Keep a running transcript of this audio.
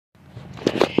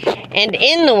And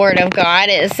in the Word of God,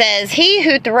 it says, he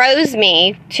who throws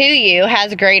me to you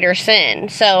has greater sin.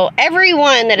 So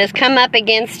everyone that has come up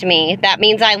against me, that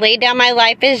means I laid down my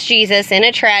life as Jesus in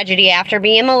a tragedy after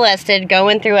being molested,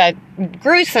 going through a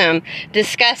gruesome,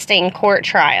 disgusting court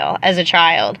trial as a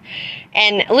child.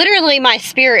 And literally my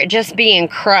spirit just being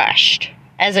crushed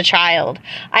as a child.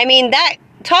 I mean, that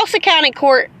Tulsa County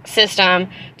court system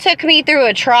took me through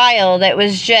a trial that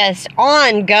was just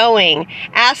ongoing,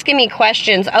 asking me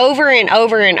questions over and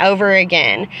over and over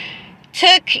again.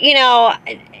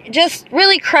 Just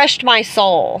really crushed my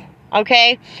soul,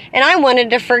 okay? And I wanted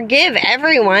to forgive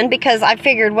everyone because I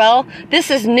figured, well,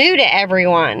 this is new to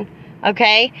everyone,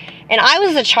 okay? And I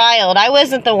was a child. I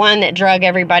wasn't the one that drug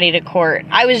everybody to court.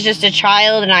 I was just a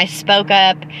child, and I spoke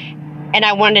up, and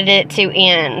I wanted it to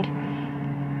end.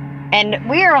 And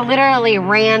we are literally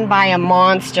ran by a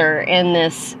monster in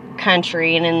this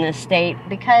country and in this state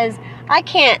because I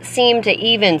can't seem to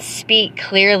even speak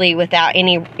clearly without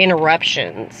any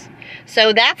interruptions.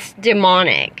 So that's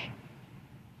demonic.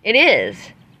 It is.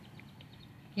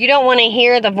 You don't want to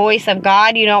hear the voice of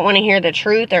God. You don't want to hear the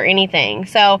truth or anything.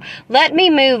 So let me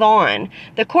move on.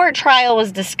 The court trial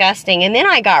was disgusting. And then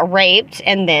I got raped.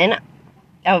 And then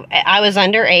I was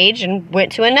underage and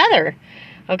went to another.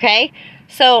 Okay?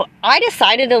 So I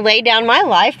decided to lay down my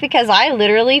life because I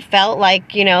literally felt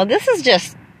like, this is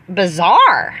just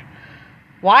bizarre.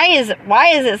 Why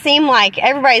does it seem like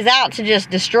everybody's out to just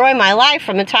destroy my life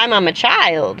from the time I'm a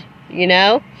child,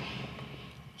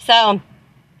 So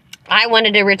I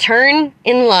wanted to return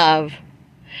in love.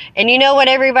 And you know what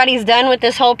everybody's done with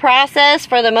this whole process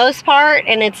for the most part?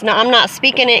 And I'm not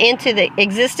speaking it into the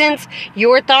existence.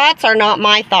 Your thoughts are not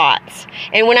my thoughts.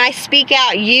 And when I speak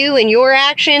out you and your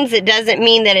actions, it doesn't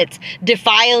mean that it's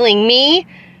defiling me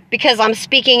because I'm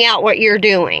speaking out what you're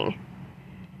doing.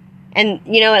 And,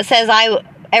 it says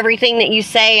everything that you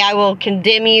say, I will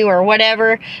condemn you or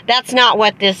whatever. That's not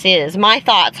what this is. My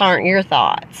thoughts aren't your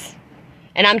thoughts.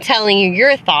 And I'm telling you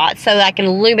your thoughts so that I can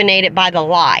illuminate it by the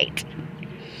light.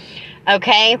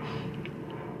 Okay?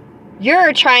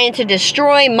 You're trying to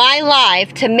destroy my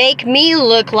life to make me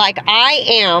look like I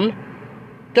am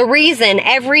the reason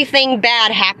everything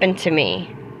bad happened to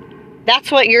me.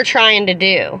 That's what you're trying to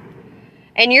do.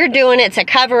 And you're doing it to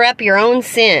cover up your own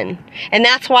sin. And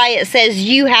that's why it says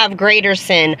you have greater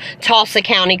sin. Tulsa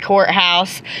County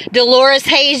Courthouse. Dolores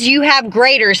Hayes, you have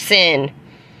greater sin.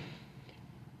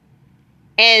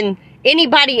 And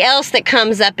anybody else that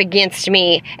comes up against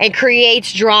me and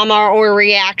creates drama or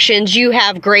reactions, you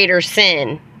have greater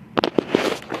sin.